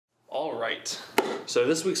Alright, so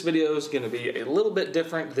this week's video is going to be a little bit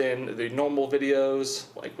different than the normal videos,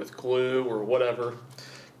 like with glue or whatever,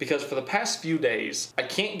 because for the past few days, I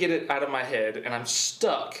can't get it out of my head and I'm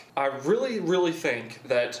stuck. I really think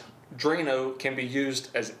that Drano can be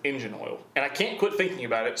used as engine oil, and I can't quit thinking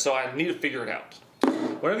about it, so I need to figure it out.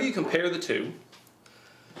 Whenever you compare the two,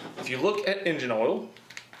 if you look at engine oil,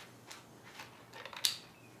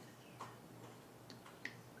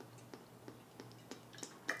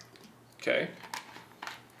 okay,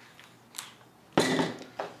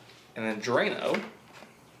 and then Drano,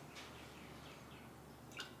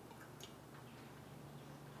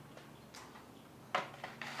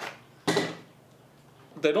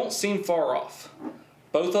 they don't seem far off.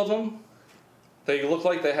 Both of them, they look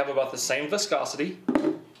like they have about the same viscosity.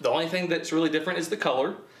 The only thing that's really different is the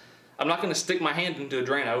color. I'm not going to stick my hand into a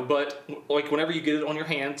Drano, but like whenever you get it on your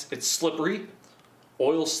hands, it's slippery,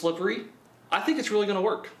 oil's slippery. I think it's really going to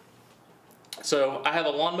work. So I have a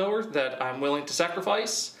lawnmower that I'm willing to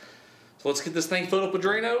sacrifice. So let's get this thing filled up with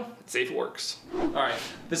Drano and see if it works. Alright,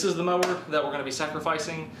 this is the mower that we're going to be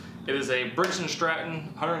sacrificing. It is a Briggs &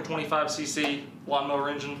 Stratton 125cc lawnmower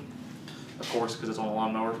engine, of course, because it's on a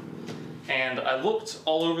lawnmower. And I looked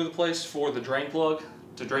all over the place for the drain plug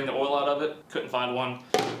to drain the oil out of it. Couldn't find one.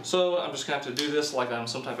 So I'm just going to have to do this like I'm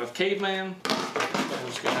some type of caveman. I'm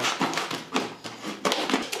just going to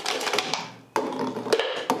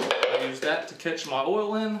use that to catch my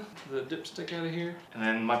oil in, the dipstick out of here. And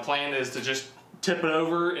then my plan is to just tip it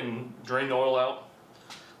over and drain the oil out.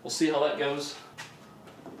 We'll see how that goes.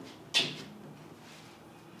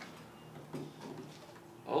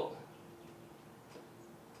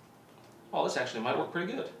 Oh, this actually might work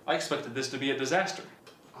pretty good. I expected this to be a disaster.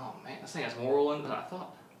 Oh man, this thing has more oil in it than I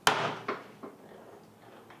thought.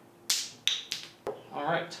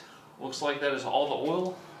 Alright, looks like that is all the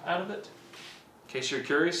oil out of it. In case you're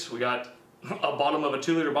curious, we got a bottom of a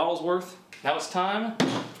 2-liter bottle's worth. Now it's time to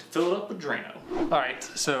fill it up with Drano. Alright,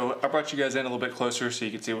 so I brought you guys in a little bit closer so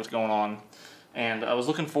you can see what's going on. And I was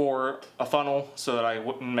looking for a funnel so that I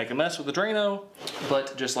wouldn't make a mess with the Drano,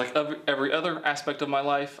 but just like every other aspect of my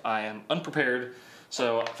life, I am unprepared.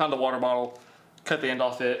 So I found a water bottle, cut the end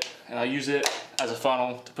off it, and I use it as a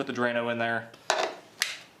funnel to put the Drano in there.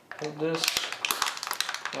 Hold this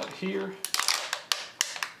right here.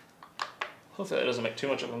 Hopefully that doesn't make too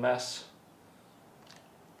much of a mess.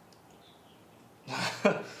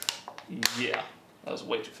 Yeah, that was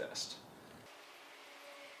way too fast.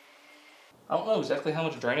 I don't know exactly how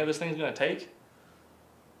much Drano this thing's gonna take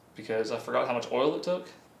because I forgot how much oil it took.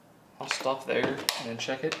 I'll stop there and then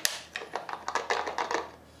check it.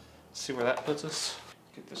 See where that puts us.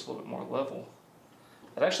 Get this a little bit more level.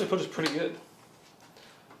 That actually put us pretty good.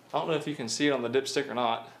 I don't know if you can see it on the dipstick or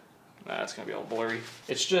not. Nah, it's gonna be all blurry.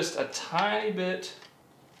 It's just a tiny bit,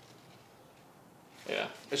 yeah,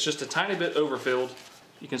 it's just a tiny bit overfilled.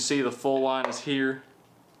 You can see the full line is here.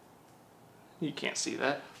 You can't see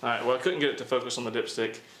that. Alright, well I couldn't get it to focus on the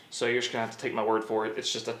dipstick, so you're just gonna have to take my word for it.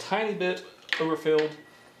 It's just a tiny bit overfilled.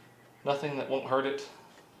 Nothing that won't hurt it.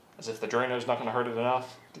 As if the Drano's not gonna hurt it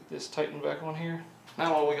enough. Get this tightened back on here.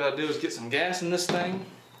 Now all we gotta do is get some gas in this thing,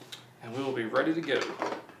 and we will be ready to go.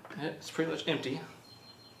 It's pretty much empty.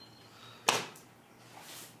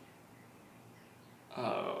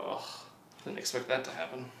 Oh, didn't expect that to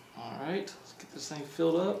happen. Alright, let's get this thing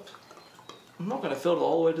filled up. I'm not gonna fill it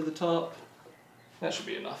all the way to the top. That should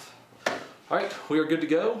be enough. Alright, we are good to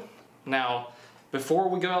go. Now, before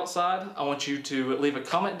we go outside, I want you to leave a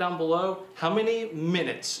comment down below. How many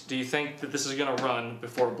minutes do you think that this is gonna run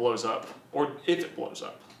before it blows up? Or if it blows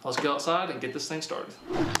up? Let's go outside and get this thing started.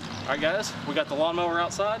 Alright guys, we got the lawnmower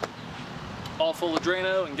outside, all full of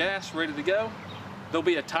Drano and gas, ready to go. There'll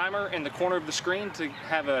be a timer in the corner of the screen to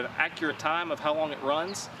have an accurate time of how long it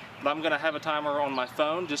runs. But I'm gonna have a timer on my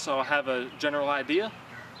phone just so I'll have a general idea.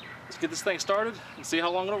 Let's get this thing started and see how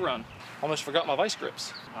long it'll run. Almost forgot my vice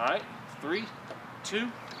grips. All right, 3, 2,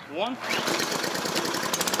 1.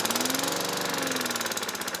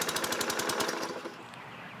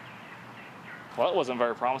 Well, that wasn't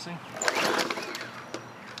very promising.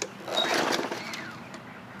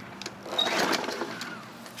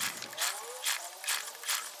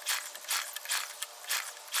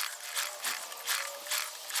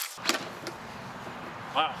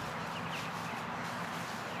 Wow.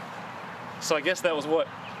 So I guess that was what,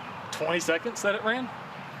 20 seconds that it ran?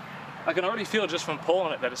 I can already feel just from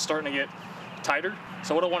pulling it that it's starting to get tighter.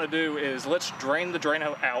 So what I want to do is let's drain the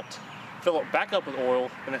Drano out, fill it back up with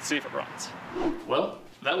oil, and then see if it runs. Well,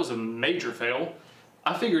 that was a major fail.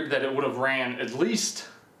 I figured that it would have ran at least,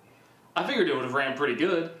 I figured it would have ran pretty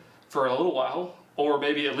good for a little while, or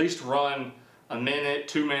maybe at least run a minute,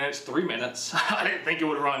 2 minutes, 3 minutes. I didn't think it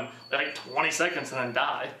would run like 20 seconds and then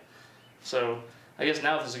die. So I guess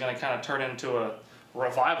now this is going to kind of turn into a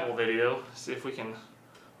revival video. See if we can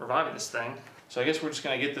revive this thing. So I guess we're just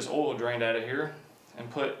going to get this oil drained out of here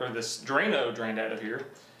and this Drano drained out of here.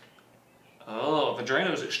 Oh, the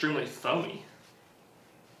Drano is extremely foamy.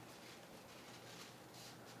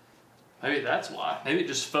 Maybe that's why. Maybe it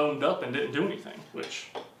just foamed up and didn't do anything,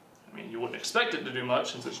 which, I mean, you wouldn't expect it to do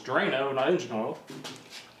much since it's Drano, not engine oil.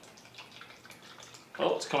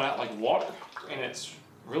 Oh, it's coming out like water, and it's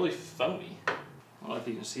really foamy. I don't know if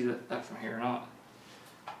you can see that from here or not.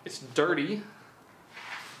 It's dirty.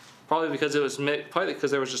 Probably because it was probably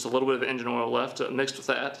because there was just a little bit of engine oil left mixed with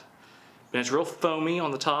that. And it's real foamy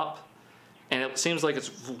on the top, and it seems like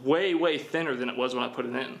it's way, way thinner than it was when I put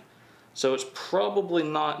it in. So it's probably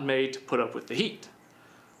not made to put up with the heat,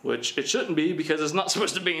 which it shouldn't be because it's not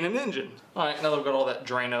supposed to be in an engine. All right, now that we've got all that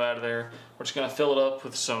Drano out of there, we're just gonna fill it up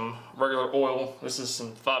with some regular oil. This is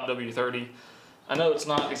some 5W30. I know it's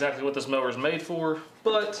not exactly what this mower is made for,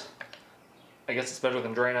 but I guess it's better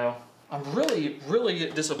than Drano. I'm really, really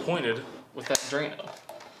disappointed with that Drano.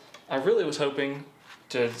 I really was hoping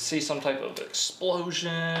to see some type of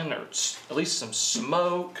explosion or at least some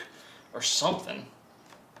smoke or something.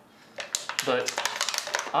 But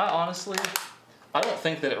I honestly don't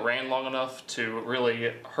think that it ran long enough to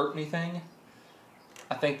really hurt anything.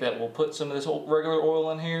 I think that we'll put some of this regular oil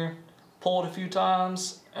in here, pull it a few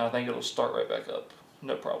times, and I think it'll start right back up.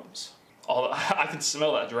 No problems. Although I can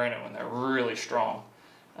smell that Drano in there really strong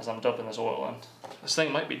as I'm dumping this oil in. This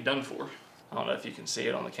thing might be done for. I don't know if you can see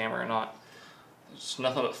it on the camera or not. There's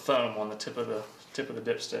nothing but foam on the tip of the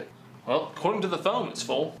dipstick. Well, according to the foam, it's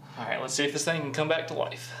full. All right, let's see if this thing can come back to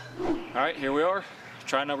life. All right, here we are.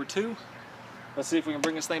 Try number 2. Let's see if we can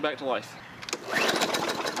bring this thing back to life.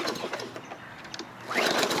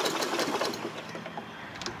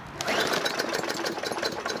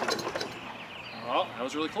 Oh, that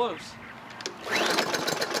was really close.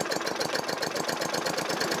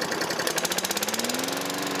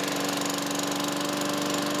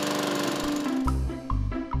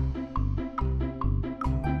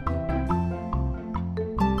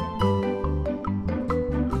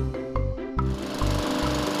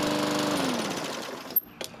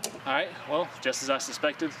 Alright, well, just as I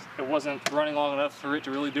suspected, it wasn't running long enough for it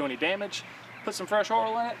to really do any damage. Put some fresh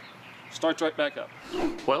oil in it, starts right back up.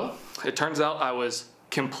 Well, it turns out I was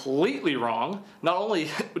completely wrong. Not only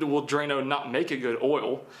will Drano not make a good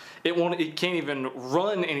oil, it can't even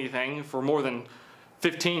run anything for more than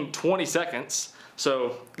 15-20 seconds.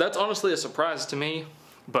 So that's honestly a surprise to me.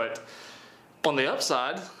 But on the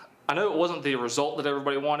upside, I know it wasn't the result that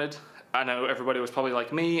everybody wanted. I know everybody was probably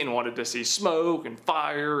like me and wanted to see smoke and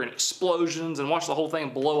fire and explosions and watch the whole thing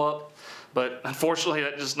blow up. But unfortunately,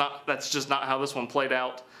 that's just not how this one played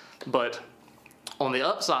out. But on the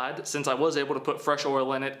upside, since I was able to put fresh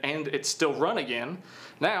oil in it and it's still run again,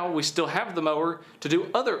 now we still have the mower to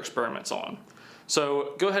do other experiments on.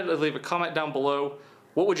 So go ahead and leave a comment down below.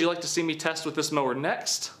 What would you like to see me test with this mower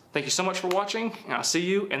next? Thank you so much for watching, and I'll see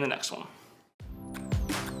you in the next one.